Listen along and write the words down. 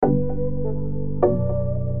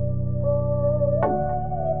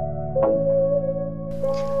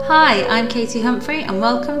Hi, I'm Katie Humphrey, and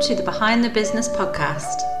welcome to the Behind the Business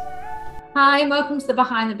podcast. Hi, and welcome to the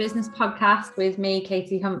Behind the Business podcast with me,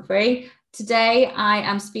 Katie Humphrey. Today, I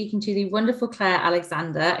am speaking to the wonderful Clare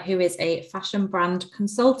Alexander, who is a fashion brand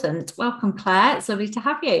consultant. Welcome, Clare. It's lovely to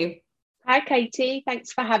have you. Hi, Katie.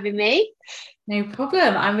 Thanks for having me. No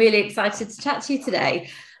problem. I'm really excited to chat to you today.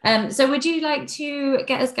 So would you like to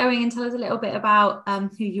get us going and tell us a little bit about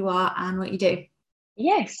who you are and what you do?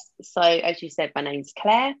 Yes. So, as you said, my name's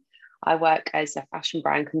Clare. I work as a fashion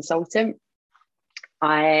brand consultant.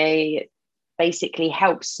 I basically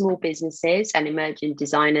help small businesses and emerging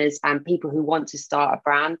designers and people who want to start a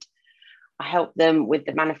brand. I help them with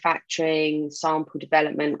the manufacturing, sample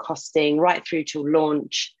development, costing, right through to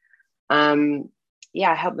launch. I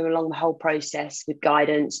help them along the whole process with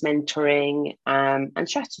guidance, mentoring, and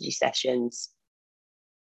strategy sessions.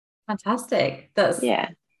 Fantastic.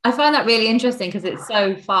 I find that really interesting because it's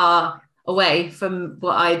so far away from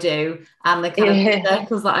what I do and the kind of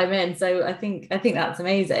circles that I'm in. So I think that's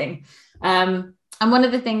amazing. And one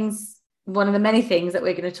of the many things that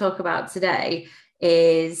we're going to talk about today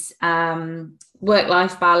is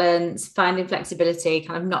work-life balance, finding flexibility,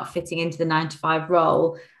 kind of not fitting into the 9-to-5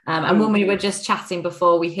 role. And when we were just chatting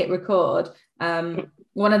before we hit record,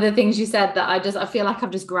 one of the things you said that I feel like I've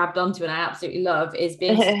just grabbed onto and I absolutely love is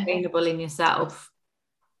being sustainable in yourself.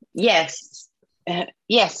 Yes.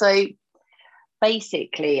 So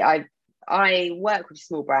basically, I work with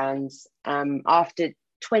small brands. After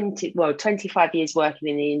 25 years working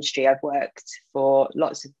in the industry, I've worked for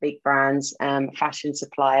lots of big brands, fashion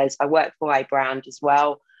suppliers. I work for a brand as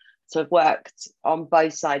well. So I've worked on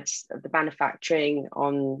both sides of the manufacturing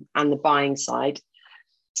and the buying side.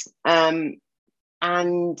 And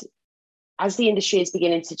as the industry is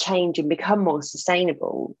beginning to change and become more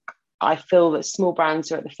sustainable, I feel that small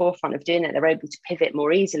brands are at the forefront of doing it. They're able to pivot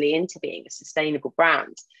more easily into being a sustainable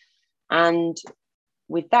brand. And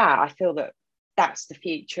with that, I feel that that's the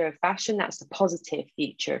future of fashion. That's the positive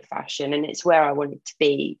future of fashion. And it's where I wanted to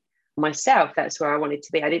be myself. That's where I wanted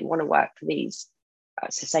to be. I didn't want to work for these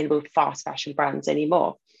sustainable fast fashion brands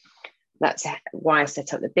anymore. That's why I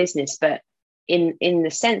set up the business. But in the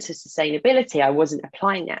sense of sustainability, I wasn't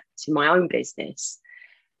applying that to my own business.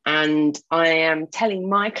 And I am telling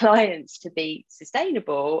my clients to be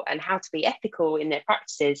sustainable and how to be ethical in their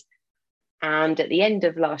practices. And at the end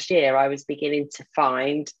of last year, I was beginning to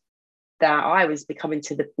find that I was becoming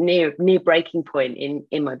to the near breaking point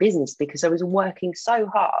in my business because I was working so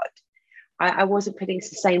hard. I wasn't putting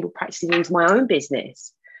sustainable practices into my own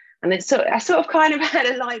business. And I sort of kind of had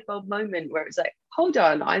a light bulb moment where it was like, hold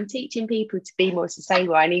on, I'm teaching people to be more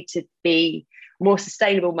sustainable. I need to be more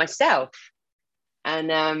sustainable myself.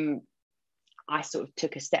 And I sort of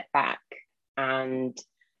took a step back and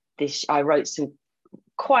I wrote some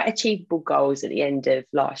quite achievable goals at the end of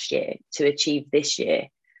last year to achieve this year.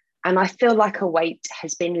 And I feel like a weight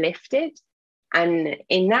has been lifted. And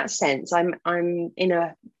in that sense, I'm in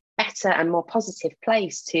a better and more positive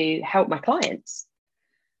place to help my clients.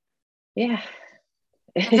 Yeah.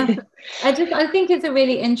 I think it's a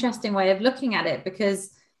really interesting way of looking at it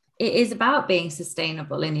because it is about being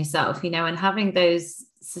sustainable in yourself, and having those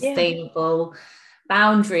sustainable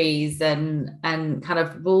boundaries and kind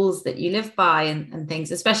of rules that you live by and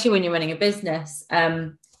things, especially when you're running a business.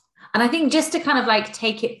 And I think just to kind of like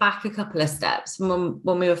take it back a couple of steps when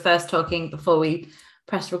we were first talking before we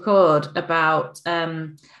press record about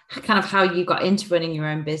kind of how you got into running your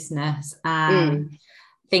own business and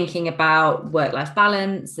thinking about work-life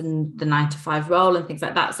balance and the 9-to-5 role and things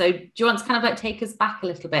like that. So do you want to kind of like take us back a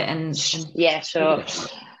little bit? Yeah, sure.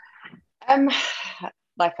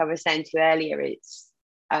 Like I was saying to you earlier, it's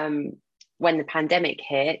when the pandemic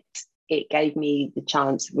hit, it gave me the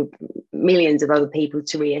chance with millions of other people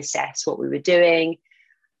to reassess what we were doing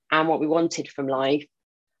and what we wanted from life.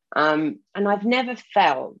 And I've never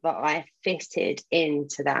felt that I fitted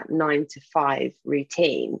into that 9-to-5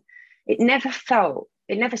 routine. It never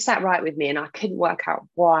sat right with me, and I couldn't work out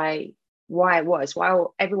why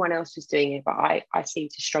everyone else was doing it, but I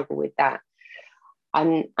seemed to struggle with that.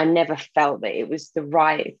 I never felt that it was the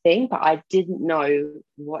right thing, but I didn't know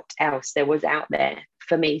what else there was out there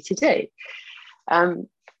for me to do.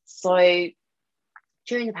 So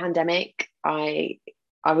during the pandemic, I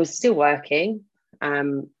was still working,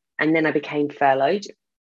 and then I became furloughed.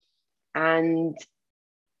 And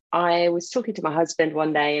I was talking to my husband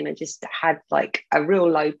one day and I just had like a real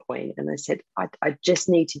low point. And I said, I just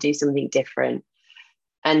need to do something different.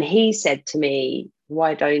 And he said to me,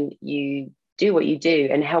 why don't you do what you do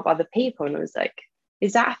and help other people? And I was like,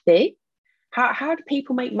 is that a thing? How do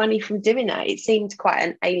people make money from doing that? It seemed quite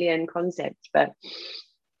an alien concept, but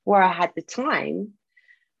where I had the time,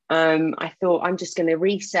 I thought I'm just going to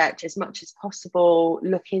research as much as possible,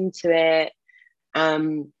 look into it,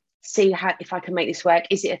 see how, if I can make this work.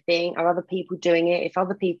 Is it a thing? Are other people doing it? If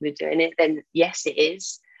other people are doing it, then yes, it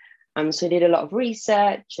is. So I did a lot of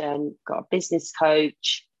research and got a business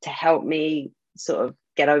coach to help me sort of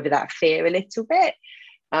get over that fear a little bit.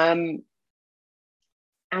 And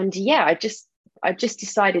yeah, I just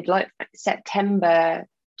decided, like, September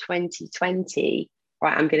 2020,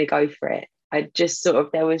 right, I'm going to go for it. I just sort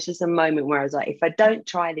of, there was just a moment where I was like, if I don't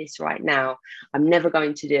try this right now, I'm never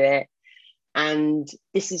going to do it. And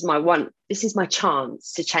this is my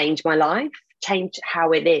chance to change my life, change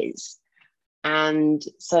how it is. And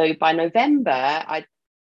so by November, I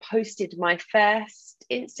posted my first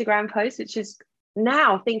Instagram post, which is,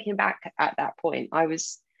 now thinking back at that point, I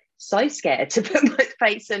was so scared to put my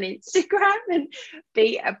face on Instagram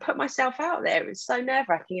and put myself out there. It was so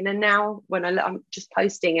nerve-wracking. And then now when I'm just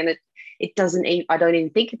posting, and it doesn't even, I don't even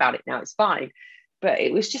think about it now, it's fine. But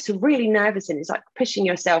it was just really nervous, and it's like pushing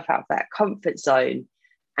yourself out of that comfort zone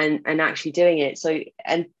and actually doing it.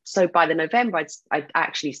 So by the November, I'd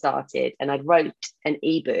actually started, and I'd wrote an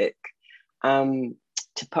ebook to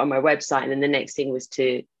put on my website. And then the next thing was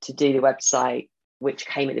to do the website, which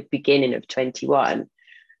came at the beginning of 21.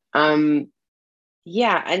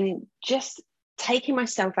 Yeah, and just taking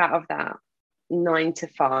myself out of that 9 to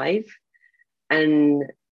 5 and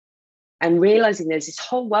realizing there's this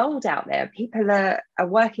whole world out there. People are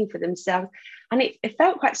working for themselves, and it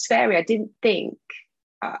felt quite scary. I didn't think,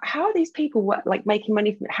 how are these people like making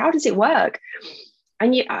money from it? How does it work?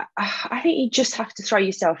 And I think you just have to throw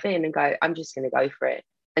yourself in and go, I'm just going to go for it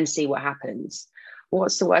and see what happens.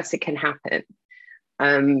 What's the worst that can happen?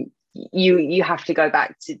 You have to go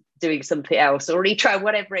back to doing something else or retry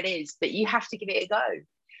whatever it is, but you have to give it a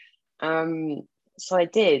go. So I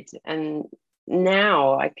did, and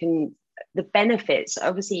now I can, the benefits,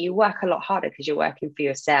 obviously you work a lot harder because you're working for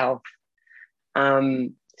yourself.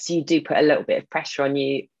 So you do put a little bit of pressure on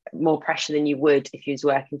you, more pressure than you would if you was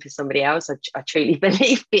working for somebody else. I truly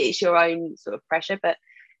believe it's your own sort of pressure, but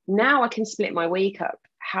now I can split my week up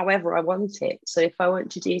however I want it. So if I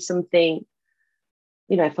want to do something,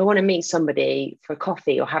 if I want to meet somebody for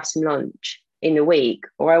coffee or have some lunch in the week,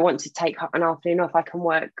 or I want to take an afternoon off, I can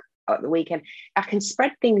work at the weekend. I can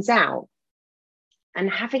spread things out. And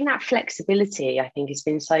having that flexibility, I think, has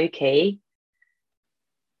been so key.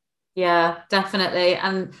 Yeah, definitely.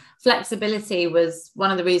 And flexibility was one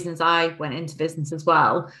of the reasons I went into business as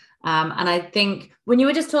well. And I think when you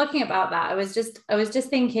were just talking about that, I was just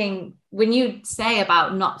thinking, when you say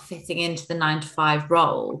about not fitting into the 9 to 5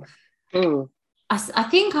 role, I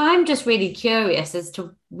think I'm just really curious as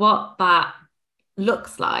to what that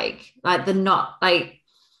looks like I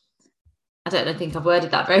don't think I've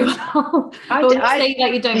worded that very well. I say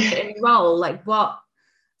like you don't fit in a role, like what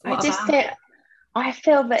I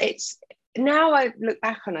feel that it's, now I look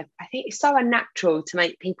back on it, I think it's so unnatural to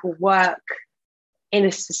make people work in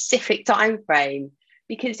a specific time frame,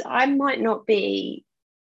 because I might not be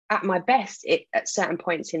at my best at certain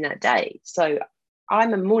points in that day. So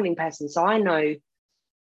I'm a morning person, so I know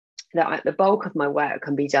that the bulk of my work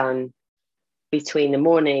can be done between the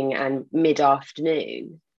morning and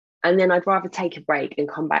mid-afternoon. And then I'd rather take a break and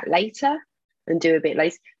come back later and do a bit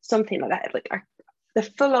later, something like that. Like the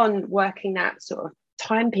full-on working that sort of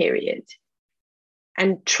time period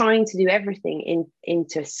and trying to do everything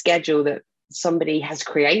into a schedule that somebody has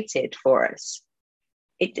created for us.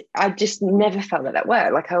 I just never felt that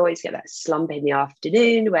worked. Like I always get that slump in the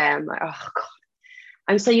afternoon where I'm like, oh God.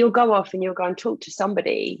 And so you'll go off and you'll go and talk to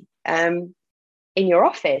somebody in your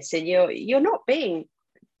office, and you're not being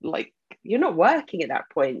like, you're not working at that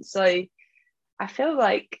point. So I feel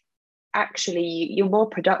like actually you're more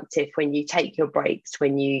productive when you take your breaks,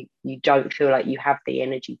 when you don't feel like you have the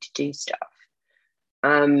energy to do stuff.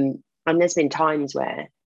 And there's been times where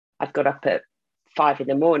I've got up at 5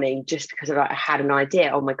 a.m. just because I had an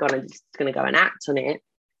idea. Oh my God, I'm just going to go and act on it.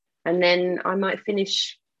 And then I might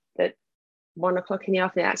finish at 1 o'clock in the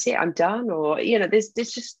afternoon. That's it, I'm done. Or, there's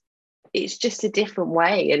just, it's just a different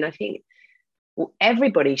way. And I think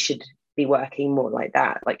everybody should be working more like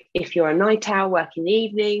that. Like if you're a night owl, working the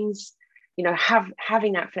evenings,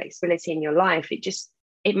 having that flexibility in your life,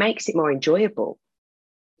 it makes it more enjoyable.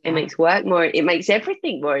 It makes work more, it makes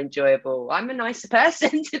everything more enjoyable. I'm a nicer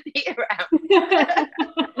person to be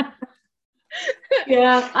around.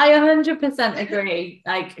 Yeah, I 100% agree,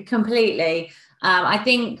 like completely. I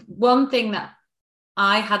think one thing that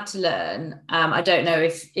I had to learn, I don't know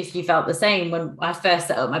if you felt the same when I first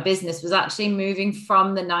set up my business, was actually moving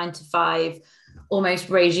from the 9 to 5 almost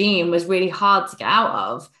regime was really hard to get out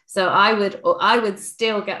of. So I would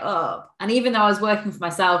still get up, and even though I was working for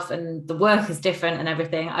myself and the work is different and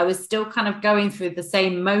everything, I was still kind of going through the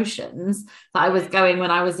same motions that I was going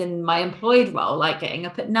when I was in my employed role, like getting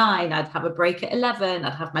up at 9, I'd have a break at 11,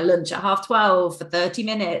 I'd have my lunch at 12:30 for 30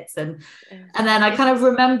 minutes, and then I kind of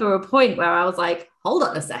remember a point where I was like, hold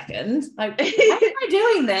on a second, like, why am I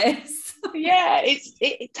doing this? Yeah,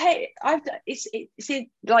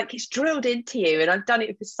 like it's drilled into you, and I've done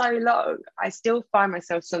it for so long. I still find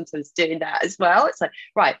myself sometimes doing that as well. It's like,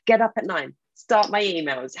 right, get up at 9, start my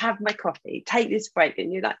emails, have my coffee, take this break,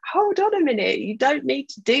 and you're like, hold on a minute, you don't need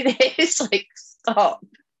to do this. Like, stop.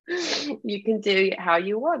 You can do it how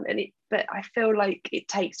you want, but I feel like it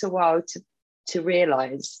takes a while to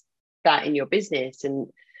realize that in your business,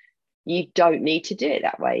 and you don't need to do it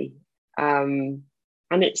that way.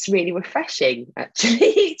 And it's really refreshing,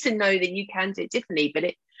 actually, to know that you can do it differently.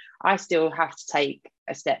 But I still have to take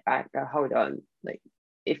a step back, go, hold on. Like,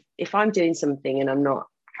 if I'm doing something and I'm not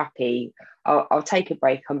happy, I'll take a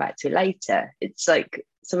break, come back to it later. It's like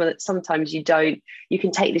sometimes you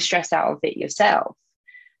can take the stress out of it yourself.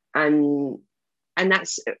 And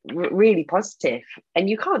that's really positive. And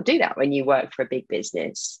you can't do that when you work for a big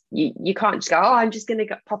business. You can't just go, oh, I'm just going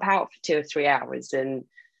to pop out for 2 or 3 hours and,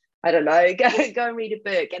 I don't know, go and read a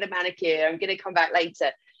book, get a manicure, I'm going to come back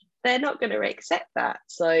later. They're not going to accept that.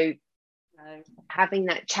 So having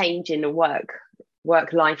that change in the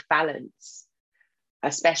work-life balance,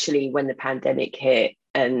 especially when the pandemic hit,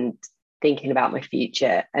 and thinking about my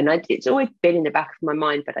future. And it's always been in the back of my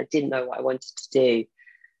mind, but I didn't know what I wanted to do.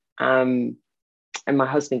 And my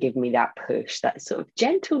husband gave me that push, that sort of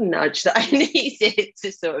gentle nudge that I needed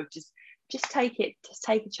to sort of just take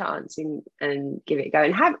a chance and give it a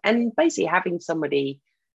go, and basically having somebody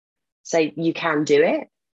say you can do it.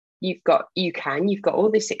 You've got all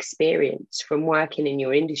this experience from working in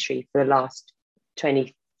your industry for the last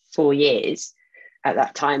 24 years. At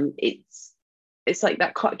that time, it's like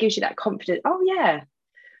that gives you that confidence. Oh yeah,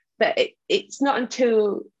 but it's not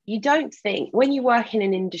until you don't think, when you work in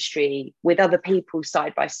an industry with other people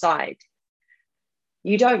side by side,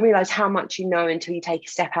 you don't realize how much you know until you take a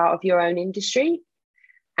step out of your own industry.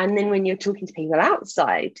 And then when you're talking to people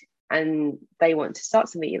outside and they want to start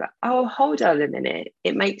something, you're like, oh, hold on a minute,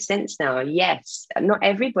 it makes sense now. Yes, not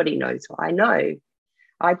everybody knows what I know.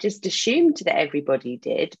 I just assumed that everybody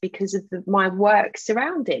did because of my work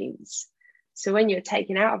surroundings. So when you're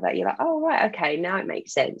taken out of that, you're like, oh, right, okay, now it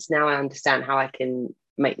makes sense. Now I understand how I can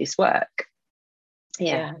make this work.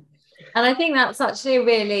 Yeah. And I think that's actually a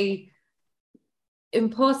really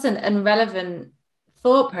important and relevant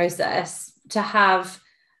thought process to have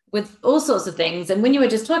with all sorts of things. And when you were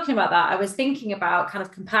just talking about that, I was thinking about kind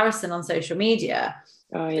of comparison on social media.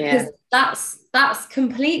 Oh yeah, because that's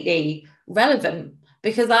completely relevant,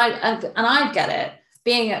 because I get it,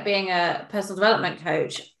 being a personal development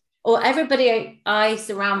coach, or everybody I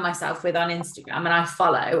surround myself with on Instagram and I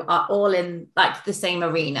follow are all in like the same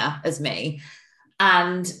arena as me.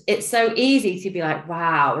 And it's so easy to be like,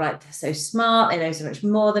 wow, like they're so smart, they know so much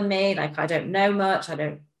more than me, like I don't know much, I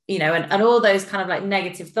don't, and all those kind of like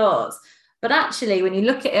negative thoughts. But actually, when you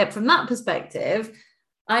look at it from that perspective,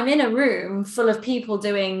 I'm in a room full of people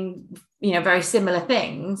doing, very similar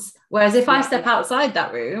things. Whereas if I step outside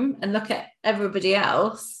that room and look at everybody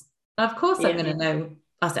else, of course I'm going to know.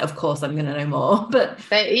 I say, of course I'm going to know more, but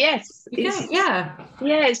yes,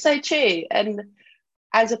 it's so true. And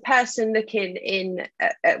as a person looking in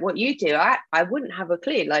at what you do, I wouldn't have a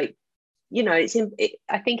clue. Like, I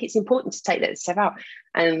think it's important to take that step out.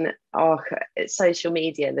 And social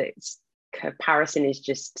media, that comparison is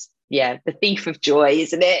just, the thief of joy,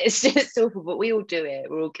 isn't it? It's just awful, but we all do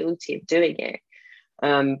it. We're all guilty of doing it.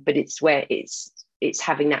 But it's where it's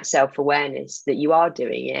having that self-awareness that you are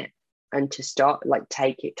doing it, and to stop, like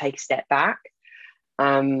take a step back.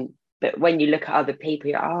 But when you look at other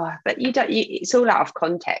people, but you don't. It's all out of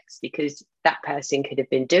context, because that person could have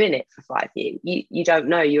been doing it for 5 years. You don't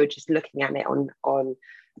know. You're just looking at it on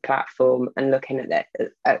a platform and looking at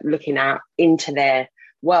that, looking out into their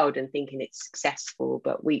world and thinking it's successful.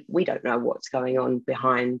 But we don't know what's going on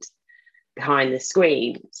behind the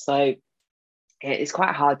screen. So it's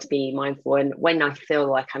quite hard to be mindful. And when I feel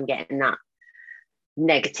like I'm getting that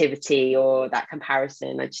negativity or that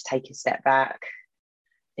comparison, I just take a step back.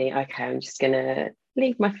 Think, okay, I'm just gonna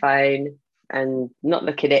leave my phone and not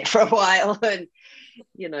look at it for a while, and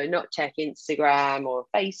not check Instagram or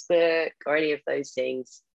Facebook or any of those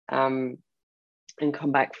things, and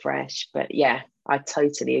come back fresh. But yeah, I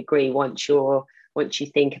totally agree. Once you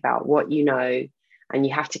think about what you know, and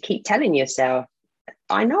you have to keep telling yourself,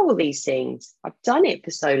 I know all these things, I've done it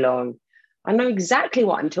for so long, I know exactly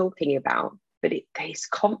what I'm talking about, but it's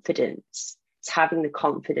confidence. It's having the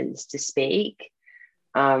confidence to speak.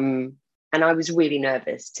 And I was really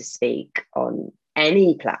nervous to speak on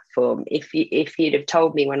any platform. If you'd have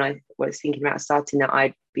told me when I was thinking about starting that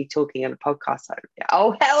I'd be talking on a podcast, I'd be,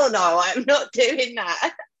 oh hell no, I'm not doing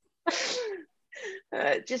that.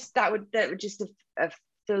 Just that would just have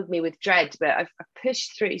filled me with dread. But I've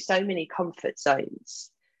pushed through so many comfort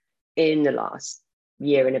zones in the last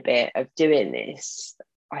year and a bit of doing this.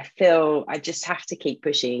 I feel I just have to keep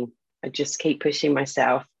pushing. I just keep pushing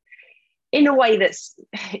myself in a way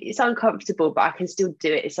it's uncomfortable, but I can still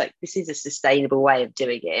do it. It's like, this is a sustainable way of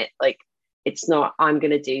doing it. Like, it's not, I'm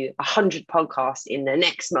going to do 100 podcasts in the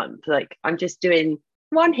next month. Like, I'm just doing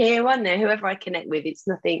one here, one there, whoever I connect with. It's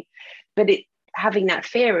nothing, but having that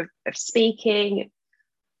fear of speaking.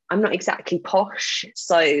 I'm not exactly posh,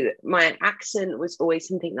 so my accent was always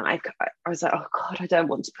something that I was like, oh God, I don't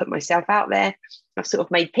want to put myself out there. I've sort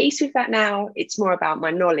of made peace with that now. It's more about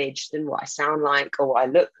my knowledge than what I sound like or what I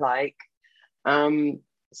look like.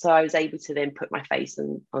 So I was able to then put my face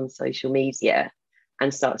on social media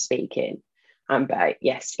and start speaking. But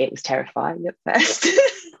yes, it was terrifying at first.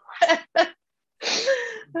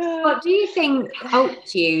 What do you think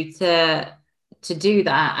helped you to do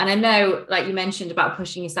that? And I know, like you mentioned about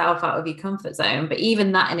pushing yourself out of your comfort zone, but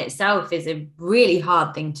even that in itself is a really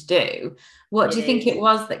hard thing to do. What do you think it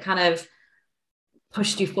was that kind of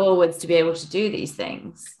pushed you forwards to be able to do these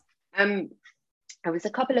things? There was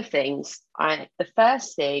a couple of things. The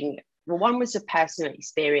first thing, well, one was a personal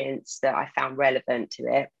experience that I found relevant to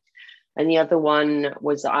it. And the other one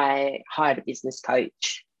was I hired a business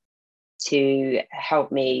coach to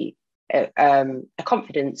help me, a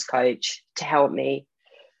confidence coach to help me.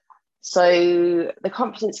 So the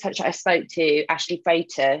confidence coach I spoke to, Ashley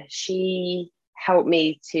Frater, she helped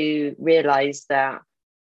me to realise that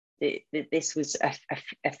this was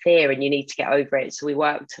a fear and you need to get over it. So we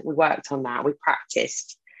worked on that. We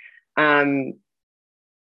practiced.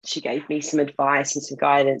 She gave me some advice and some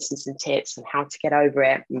guidance and some tips on how to get over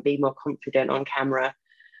it and be more confident on camera.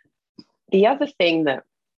 The other thing that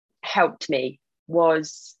helped me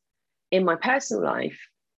was in my personal life.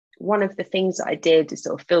 One of the things that I did to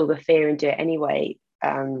sort of feel the fear and do it anyway.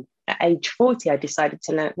 At age 40, I decided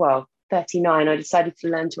to learn, 39, I decided to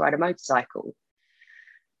learn to ride a motorcycle.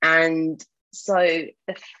 And so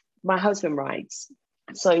my husband rides.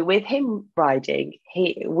 So with him riding,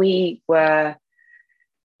 we were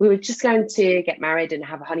just going to get married and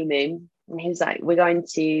have a honeymoon. And he was like, we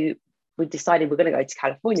decided we're going to go to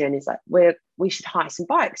California. And he's like, we should hire some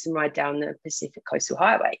bikes and ride down the Pacific Coastal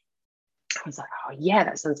Highway. I was like, oh yeah,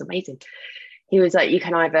 that sounds amazing. He was like, you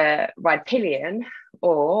can either ride pillion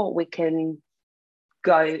or we can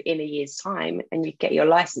go in a year's time and you get your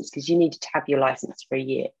license, because you needed to have your license for a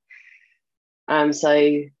year.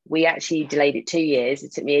 So we actually delayed it 2 years.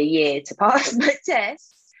 It took me a year to pass my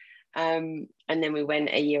test. And then we went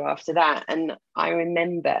a year after that. And I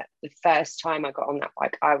remember the first time I got on that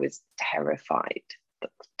bike, I was terrified,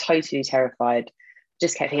 totally terrified.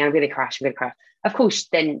 Just kept thinking, I'm going to crash. Of course,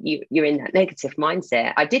 then you're in that negative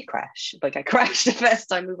mindset. I did crash. Like, I crashed the first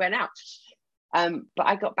time we went out. But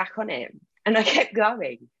I got back on it and I kept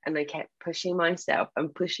going and I kept pushing myself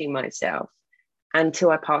until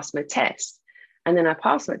I passed my test. And then I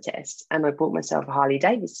passed my test and I bought myself a Harley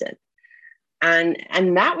Davidson.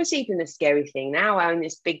 And that was even a scary thing. Now I own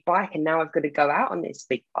this big bike and now I've got to go out on this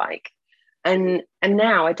big bike. And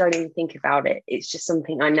now I don't even think about it. It's just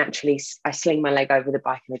something I sling my leg over the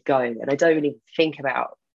bike and I go. And I don't really think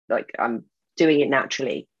about, like, I'm doing it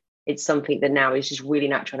naturally. It's something that now is just really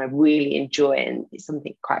natural and I really enjoy it. And it's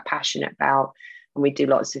something quite passionate about. And we do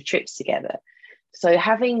lots of trips together. So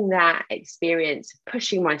having that experience of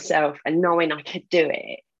pushing myself and knowing I could do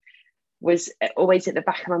it was always at the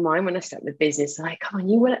back of my mind when I started the business. Like, come on,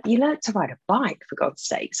 you learned to ride a bike, for God's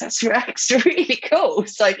sakes. That's really cool.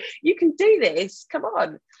 So you can do this. Come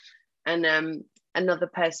on. And another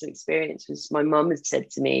personal experience was my mum had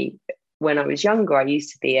said to me when I was younger, I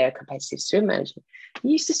used to be a competitive swimmer.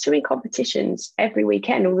 You used to swim in competitions every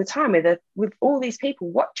weekend, all the time, with all these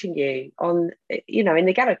people watching you on, in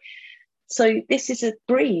the gallery. So this is a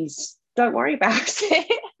breeze. Don't worry about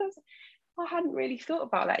it. I hadn't really thought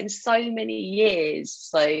about that in so many years.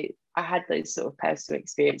 So I had those sort of personal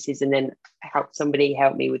experiences and then somebody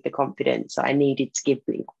help me with the confidence I needed to give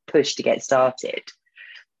me a push to get started.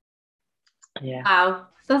 Yeah. Wow,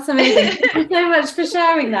 that's amazing. Thank you so much for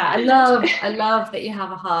sharing that. I love that you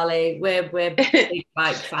have a Harley. We're big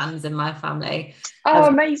bike fans in my family. Oh,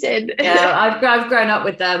 amazing. Yeah, I've grown up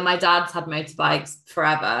with them. My dad's had motorbikes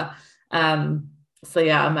forever. So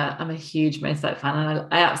yeah, I'm a huge motorcycle fan, and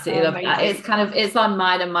I absolutely love that. Amazing. It's on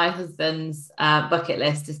mine and my husband's bucket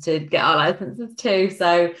list is to get our licenses too.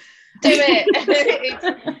 So do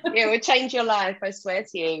it. It will change your life, I swear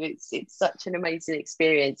to you. It's such an amazing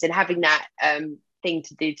experience, and having that thing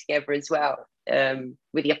to do together as well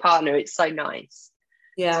with your partner, it's so nice.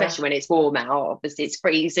 Yeah, especially when it's warm out. Obviously it's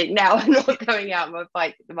freezing now. I'm not going out on my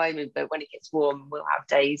bike at the moment, but when it gets warm we'll have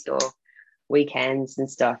days or weekends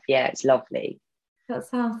and stuff. Yeah, it's lovely. that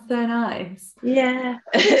sounds so nice. Yeah.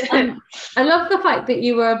 I love the fact that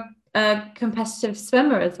you were a competitive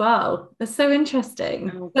swimmer as well. That's so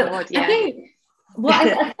interesting. Oh But God, I yeah. think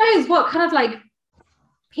I suppose what kind of like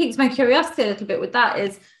piques my curiosity a little bit with that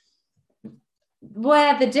is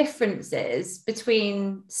where the difference is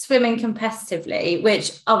between swimming competitively,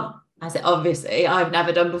 which as it obviously I've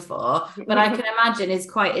never done before, but I can imagine is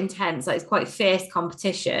quite intense. Like it's quite fierce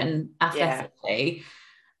competition athletically,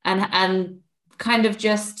 and kind of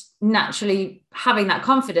just naturally having that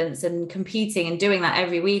confidence and competing and doing that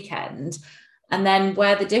every weekend. And then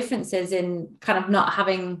where the difference is in kind of not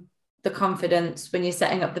having the confidence when you're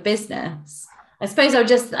setting up the business. I suppose I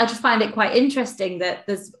just find it quite interesting that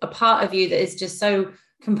there's a part of you that is just so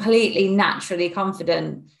completely naturally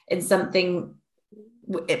confident in something,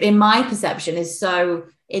 in my perception, is so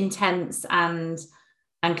intense and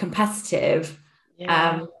competitive.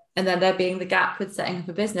 Yeah. And then there being the gap with setting up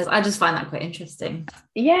a business. I just find that quite interesting.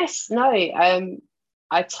 Yes, no,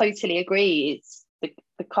 I totally agree. It's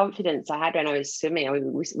the confidence I had when I was swimming. I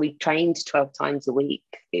mean, we trained 12 times a week.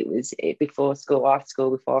 It was before school, after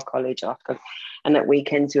school, before college, after, and at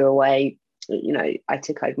weekends we were away. You know, I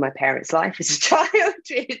took over my parents' life as a child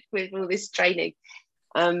with all this training.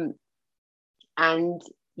 And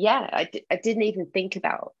yeah, I didn't even think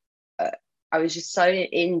about I was just so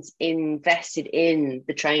invested in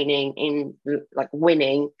the training, in like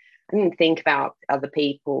winning. I didn't think about other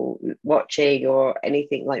people watching or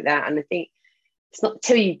anything like that. And I think it's not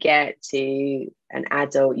till you get to an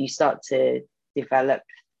adult you start to develop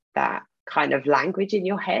that kind of language in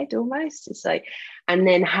your head almost. It's like, and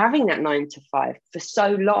then having that 9 to 5 for so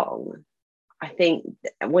long, I think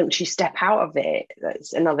once you step out of it,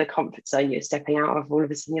 that's another comfort zone you're stepping out of. All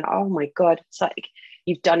of a sudden, you're like, oh my God, it's like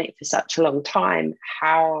you've done it for such a long time.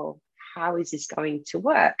 How is this going to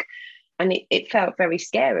work? And it felt very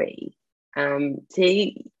scary.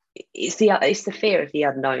 See, it's the fear of the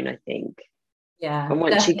unknown, I think. Yeah, And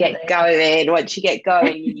once you definitely. get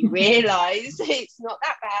going, you realise it's not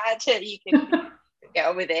that bad. You can get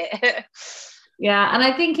on with it. Yeah, and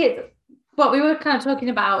I think what we were kind of talking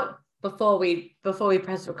about before we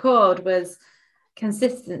press record was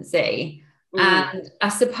consistency. And I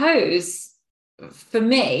suppose for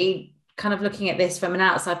me, kind of looking at this from an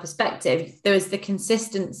outside perspective, there was the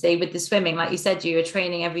consistency with the swimming. Like you said, you were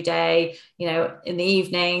training every day, you know, in the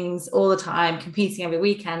evenings, all the time, competing every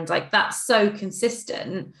weekend. Like that's so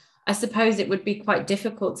consistent. I suppose it would be quite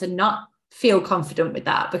difficult to not feel confident with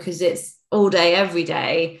that because it's all day, every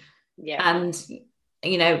day. Yeah. And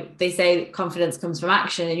you know, they say confidence comes from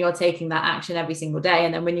action, and you're taking that action every single day.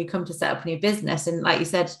 And then when you come to set up a new business, and like you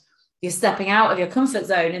said, you're stepping out of your comfort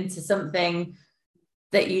zone into something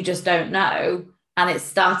that you just don't know, and it's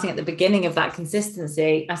starting at the beginning of that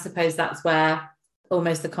consistency. I suppose that's where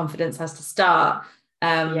almost the confidence has to start.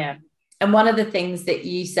 And one of the things that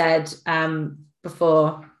you said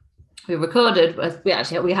before we recorded was we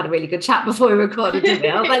had a really good chat before we recorded, didn't we?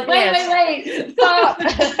 I was like, wait, stop.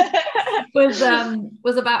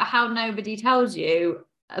 was about how nobody tells you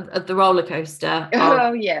of the roller coaster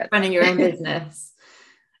of running your own business,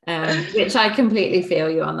 which I completely feel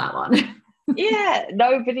you on that one. Yeah,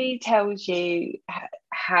 nobody tells you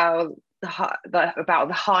how about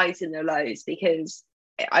the highs and the lows, because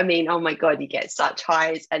I mean, oh my God, you get such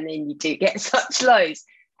highs and then you do get such lows,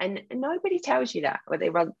 and nobody tells you that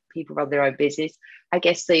when people run their own business. I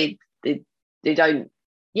guess they don't.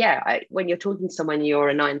 Yeah, when you're talking to someone, you're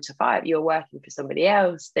a 9 to 5, you're working for somebody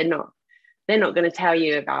else. They're not going to tell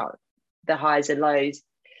you about the highs and lows.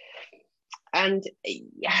 And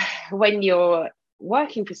when you're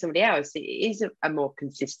working for somebody else, it is a more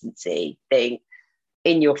consistency thing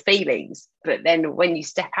in your feelings. But then when you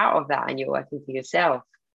step out of that and you're working for yourself,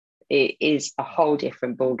 it is a whole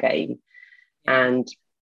different ball game. And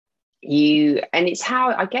it's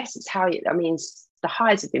how, I guess it's how, I mean, the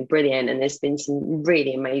highs have been brilliant, and there's been some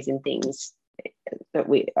really amazing things that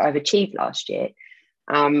I've achieved last year.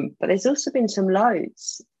 But there's also been some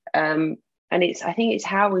lows. And I think it's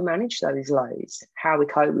how we manage those lows, how we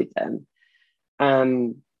cope with them,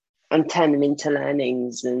 and turn them into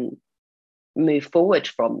learnings and move forward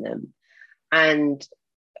from them. And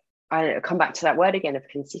I come back to that word again of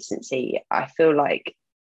consistency. I feel like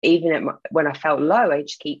even when I felt low, I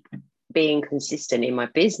just keep being consistent in my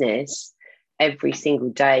business every single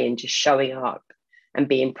day and just showing up and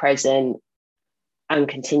being present and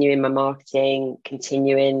continuing my marketing,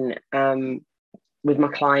 continuing with my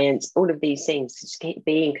clients, all of these things. Just keep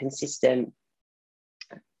being consistent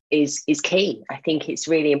is key. I think it's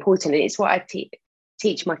really important. And it's what I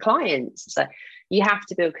teach my clients. So you have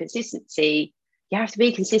to build consistency. You have to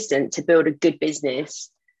be consistent to build a good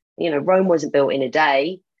business. Rome wasn't built in a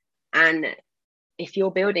day. And if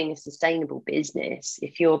you're building a sustainable business,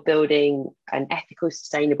 if you're building an ethical,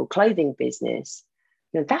 sustainable clothing business,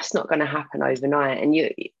 that's not going to happen overnight. And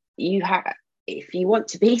you have, if you want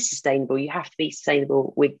to be sustainable, you have to be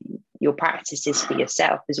sustainable with your practices for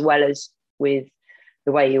yourself, as well as with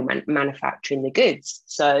the way you're manufacturing the goods.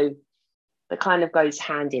 So it kind of goes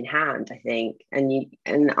hand in hand, I think.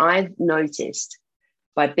 And I've noticed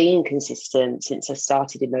by being consistent since I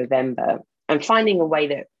started in November and finding a way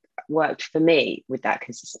that worked for me with that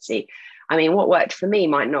consistency. I mean, what worked for me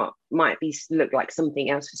might look like something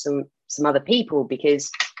else for some other people,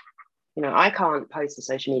 because I can't post on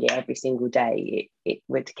social media every single day. It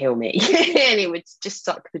would kill me and it would just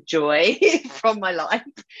suck the joy from my life.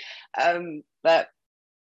 But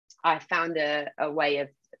I found a way of,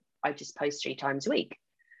 I just post 3 times a week.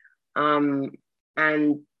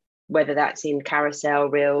 And whether that's in carousel,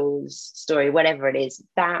 reels, story, whatever it is,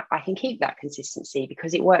 that I can keep that consistency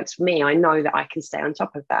because it works for me. I know that I can stay on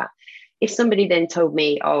top of that. If somebody then told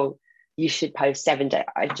me, oh, you should post 7 days,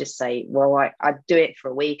 I'd just say, well, I'd do it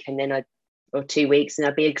for a week and then or 2 weeks and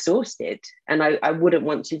I'd be exhausted and I wouldn't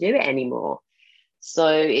want to do it anymore. So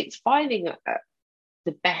it's finding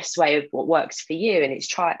the best way of what works for you. And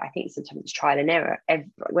I think sometimes it's trial and error.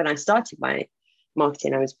 When I started my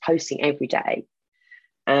marketing, I was posting every day.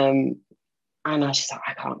 And I was just like,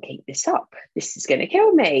 I can't keep this up. This is going to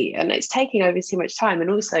kill me. And it's taking over too much time.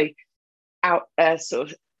 And also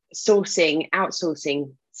sort of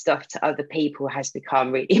outsourcing stuff to other people has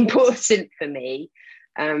become really important for me.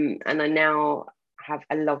 And I now have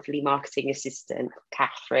a lovely marketing assistant,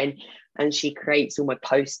 Catherine, and she creates all my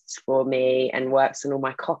posts for me and works on all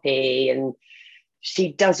my copy. And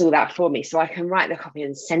she does all that for me. So I can write the copy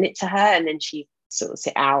and send it to her, and then she sorts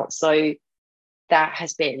it out. So that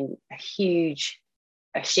has been a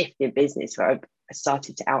shift in business where I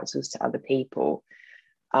started to outsource to other people.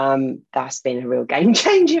 That's been a real game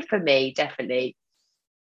changer for me, definitely.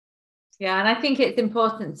 Yeah, and I think it's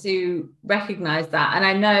important to recognize that. And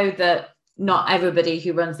I know that not everybody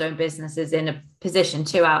who runs their own business is in a position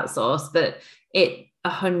to outsource, but it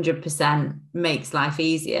 100% makes life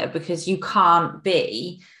easier because you can't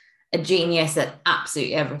be a genius at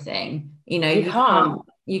absolutely everything. You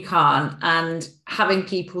can't. And having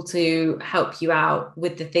people to help you out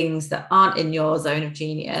with the things that aren't in your zone of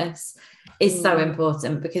genius is so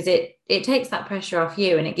important, because it takes that pressure off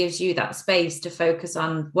you and it gives you that space to focus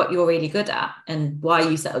on what you're really good at and why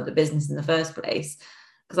you set up the business in the first place.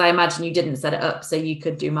 Because I imagine you didn't set it up so you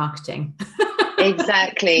could do marketing.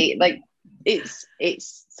 Exactly. Like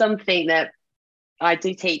it's something that I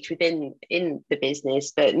do teach in the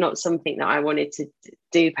business, but not something that I wanted to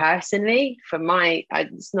do personally.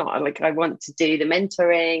 It's not like I want to do the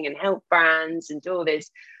mentoring and help brands and do all this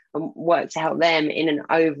and work to help them in an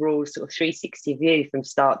overall sort of 360 view from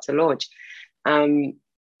start to launch. And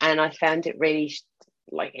I found it really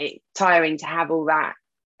tiring to have all that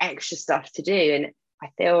extra stuff to do. And I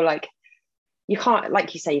feel like you can't,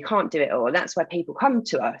 like you say, you can't do it all. And that's why people come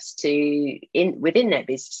to us within their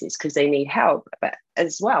businesses, because they need help. But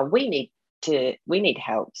as well, we need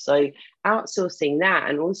help. So outsourcing that,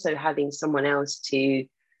 and also having someone else to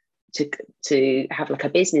have like a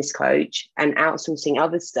business coach, and outsourcing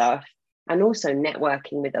other stuff, and also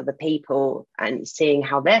networking with other people and seeing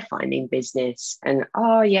how they're finding business. And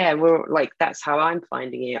we're like, that's how I'm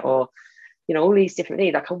finding it. Or all these different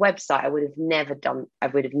things, like a website, I would have never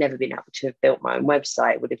been able to have built my own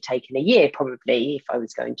website. It would have taken a year probably if I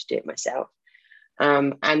was going to do it myself.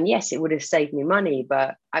 And yes, it would have saved me money,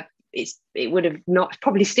 but it would have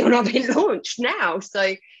probably still not been launched now.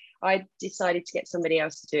 So I decided to get somebody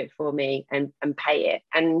else to do it for me and pay it.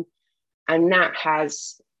 And that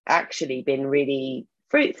has actually been really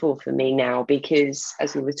fruitful for me now, because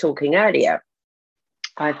as we were talking earlier,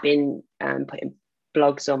 I've been putting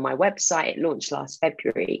blogs on my website. It launched last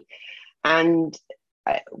February, and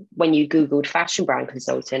when you googled fashion brand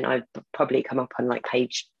consultant, I've probably come up on like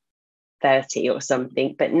page 30 or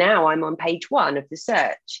something, but now I'm on page 1 of the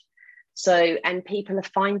search. So, and people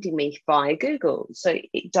are finding me via Google, so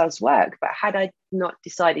it does work. But had I not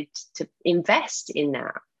decided to invest in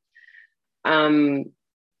that,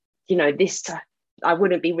 this, I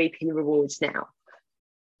wouldn't be reaping the rewards now.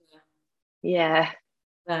 Yeah.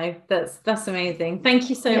 No, that's amazing. Thank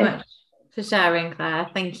you so much for sharing, Claire.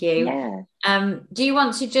 Thank you. Yeah. Do you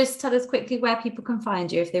want to just tell us quickly where people can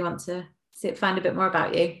find you if they want to find a bit more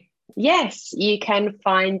about you? Yes, you can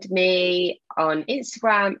find me on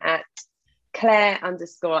Instagram at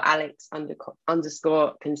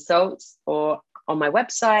Clare_Alex_consults, or on my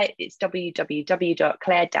website, it's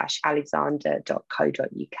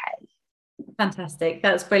www.clare-alexander.co.uk. Fantastic.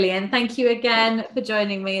 That's brilliant. Thank you again for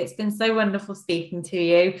joining me. It's been so wonderful speaking to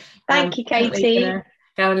you. Thank you, Katie.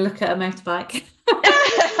 Go and look at a motorbike.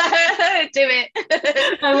 Do it.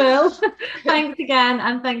 I will. Thanks again.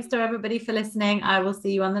 And thanks to everybody for listening. I will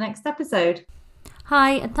see you on the next episode.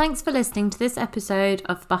 Hi, and thanks for listening to this episode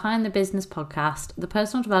of Behind the Business Podcast, the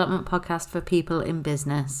personal development podcast for people in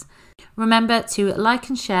business. Remember to like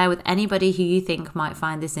and share with anybody who you think might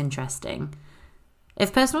find this interesting.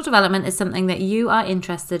 If personal development is something that you are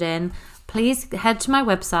interested in, please head to my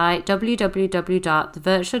website,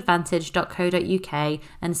 www.thevirtualadvantage.co.uk,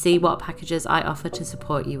 and see what packages I offer to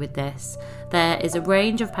support you with this. There is a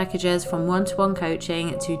range of packages from one-to-one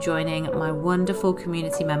coaching to joining my wonderful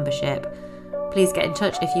community membership. Please get in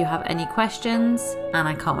touch if you have any questions, and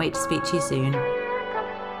I can't wait to speak to you soon.